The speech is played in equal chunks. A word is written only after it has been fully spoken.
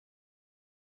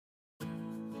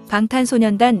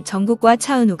방탄소년단 정국과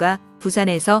차은우가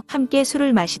부산에서 함께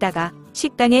술을 마시다가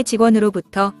식당의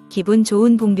직원으로부터 기분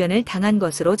좋은 봉변을 당한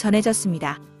것으로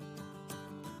전해졌습니다.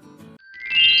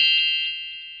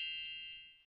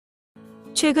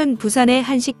 최근 부산의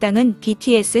한 식당은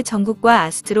BTS 정국과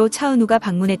아스트로 차은우가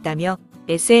방문했다며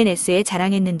SNS에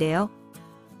자랑했는데요.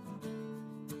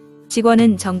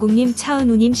 직원은 정국님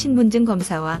차은우님 신분증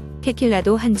검사와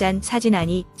테킬라도 한 잔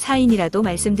사진하니 사인이라도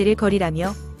말씀드릴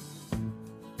거리라며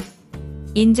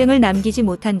인증을 남기지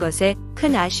못한 것에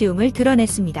큰 아쉬움을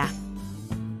드러냈습니다.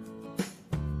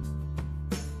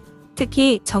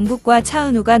 특히 정국과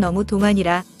차은우가 너무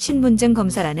동안이라 신분증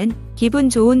검사라는 기분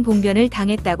좋은 봉변을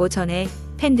당했다고 전해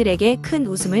팬들에게 큰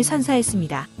웃음을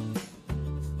선사했습니다.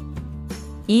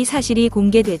 이 사실이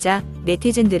공개되자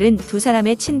네티즌들은 두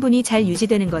사람의 친분이 잘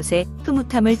유지되는 것에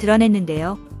흐뭇함을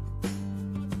드러냈는데요.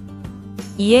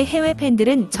 이에 해외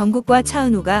팬들은 정국과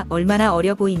차은우가 얼마나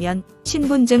어려 보이면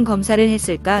신분증 검사를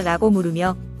했을까라고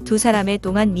물으며 두 사람의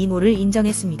동안 미모를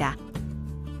인정했습니다.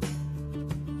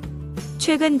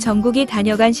 최근 정국이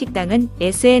다녀간 식당은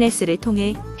SNS를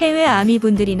통해 해외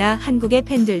아미분들이나 한국의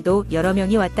팬들도 여러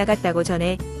명이 왔다 갔다고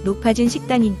전해 높아진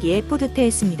식당 인기에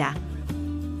뿌듯해했습니다.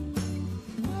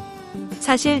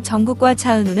 사실 정국과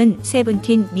차은우는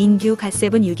세븐틴, 민규,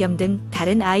 갓세븐, 유겸 등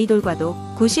다른 아이돌과도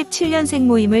 97년생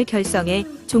모임을 결성해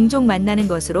종종 만나는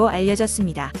것으로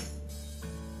알려졌습니다.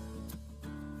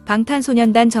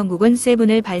 방탄소년단 정국은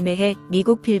세븐을 발매해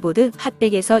미국 빌보드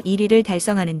핫100에서 1위를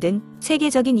달성하는 등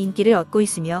세계적인 인기를 얻고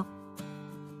있으며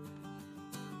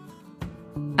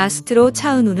아스트로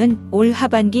차은우는 올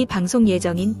하반기 방송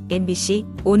예정인 MBC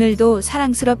오늘도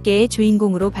사랑스럽게의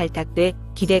주인공으로 발탁돼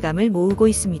기대감을 모으고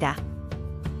있습니다.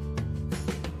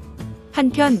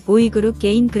 한편 보이그룹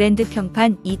개인 브랜드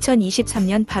평판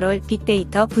 2023년 8월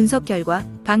빅데이터 분석 결과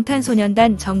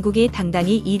방탄소년단 정국이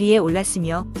당당히 1위에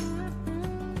올랐으며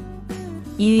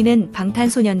 2위는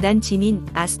방탄소년단 지민,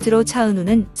 아스트로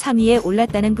차은우는 3위에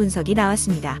올랐다는 분석이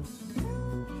나왔습니다.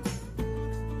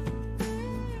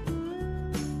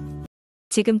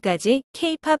 지금까지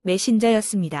K-팝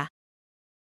메신저였습니다.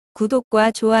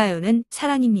 구독과 좋아요는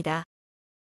사랑입니다.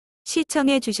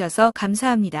 시청해 주셔서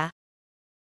감사합니다.